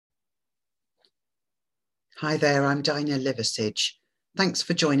Hi there, I'm Dinah Liversidge. Thanks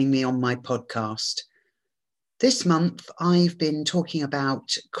for joining me on my podcast. This month, I've been talking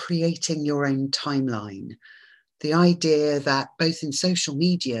about creating your own timeline. The idea that both in social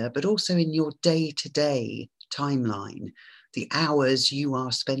media, but also in your day-to-day timeline, the hours you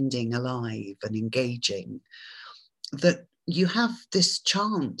are spending alive and engaging, that you have this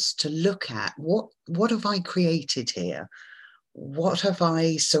chance to look at what have I created here? What have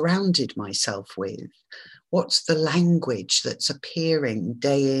I surrounded myself with? What's the language that's appearing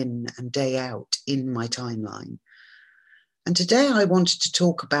day in and day out in my timeline? And today I wanted to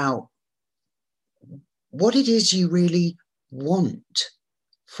talk about what it is you really want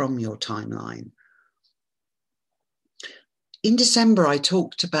from your timeline. In December, I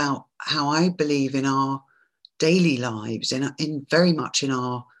talked about how I believe in our daily lives, in very much in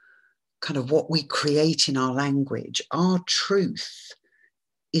our kind of what we create in our language. Our truth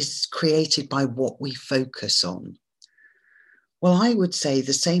is created by what we focus on. Well, I would say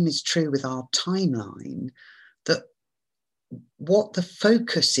the same is true with our timeline, that what the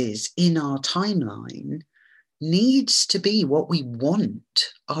focus is in our timeline needs to be what we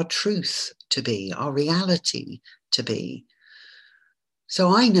want our truth to be, our reality to be.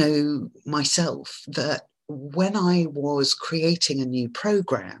 So I know myself that when I was creating a new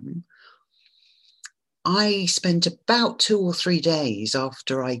program, I spent about 2 or 3 days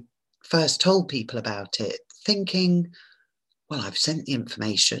after I first told people about it thinking, well, I've sent the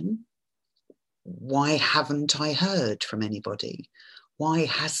information. Why haven't I heard from anybody? Why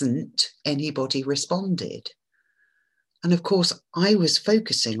hasn't anybody responded? And of course, I was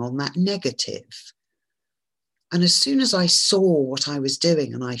focusing on that negative. And as soon as I saw what I was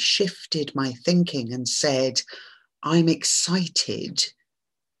doing and I shifted my thinking and said, I'm excited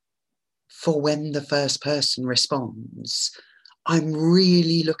for when the first person responds. I'm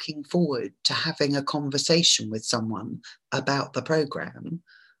really looking forward to having a conversation with someone about the program.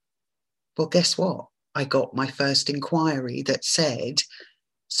 Well, guess what? I got my first inquiry that said,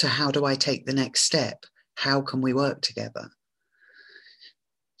 so how do I take the next step? How can we work together?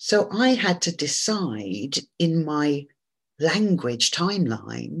 So I had to decide in my language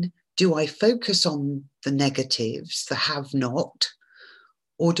timeline, do I focus on the negatives, the have not,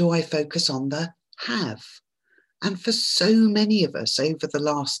 or do I focus on the have? And for so many of us over the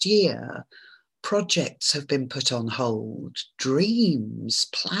last year, projects have been put on hold, dreams,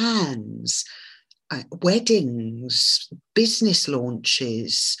 plans, weddings, business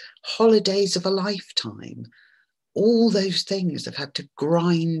launches, holidays of a lifetime. All those things have had to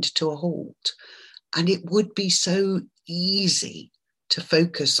grind to a halt. And it would be so easy to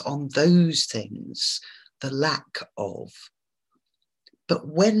focus on those things, the lack of. But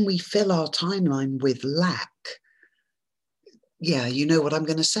when we fill our timeline with lack, yeah, you know what I'm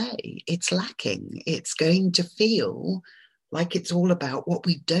going to say. It's lacking. It's going to feel like it's all about what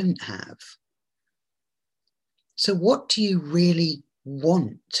we don't have. So what do you really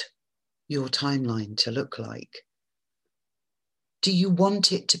want your timeline to look like? Do you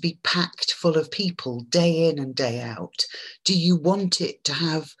want it to be packed full of people day in and day out? Do you want it to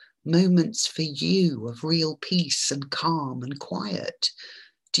have moments for you of real peace and calm and quiet?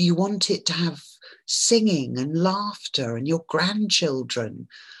 Do you want it to have singing and laughter and your grandchildren?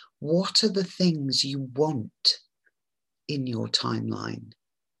 What are the things you want in your timeline?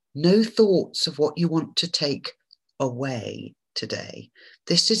 No thoughts of what you want to take away today.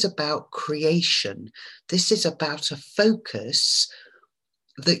 This is about creation. This is about a focus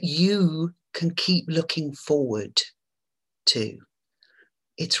that you can keep looking forward to.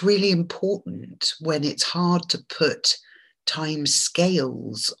 It's really important when it's hard to put time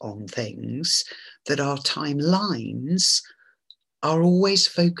scales on things, that our timelines are always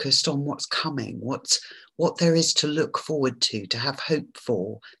focused on what's coming, what there is to look forward to have hope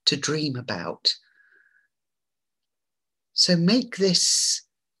for, to dream about. So make this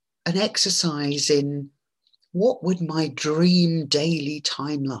an exercise in what would my dream daily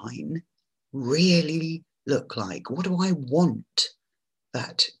timeline really look like? What do I want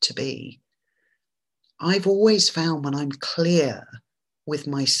that to be? I've always found when I'm clear with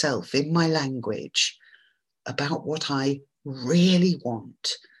myself in my language about what I really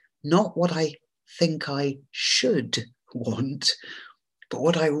want, not what I think I should want, but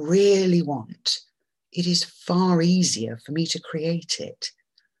what I really want, it is far easier for me to create it.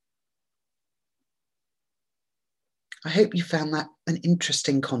 I hope you found that an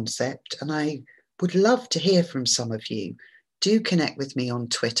interesting concept, and I would love to hear from some of you. Do connect with me on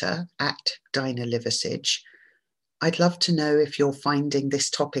Twitter at Dinah Liversidge. I'd love to know if you're finding this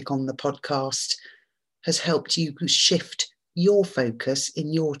topic on the podcast has helped you shift your focus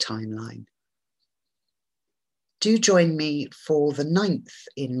in your timeline. do join me for the 9th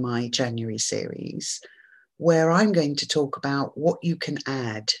in my January series, where I'm going to talk about what you can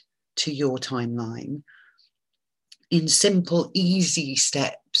add to your timeline in simple, easy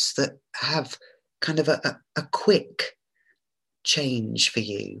steps that have kind of a quick change for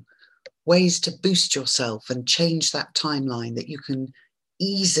you, ways to boost yourself and change that timeline that you can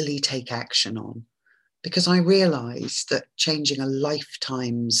easily take action on. Because I realise that changing a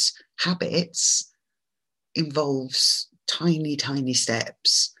lifetime's habits involves tiny, tiny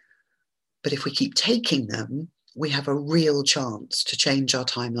steps. But if we keep taking them, we have a real chance to change our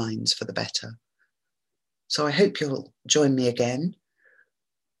timelines for the better. So I hope you'll join me again.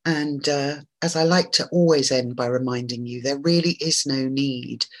 And as I like to always end by reminding you, there really is no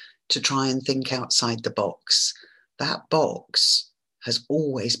need to try and think outside the box. That box has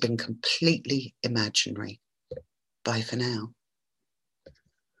always been completely imaginary. Bye for now.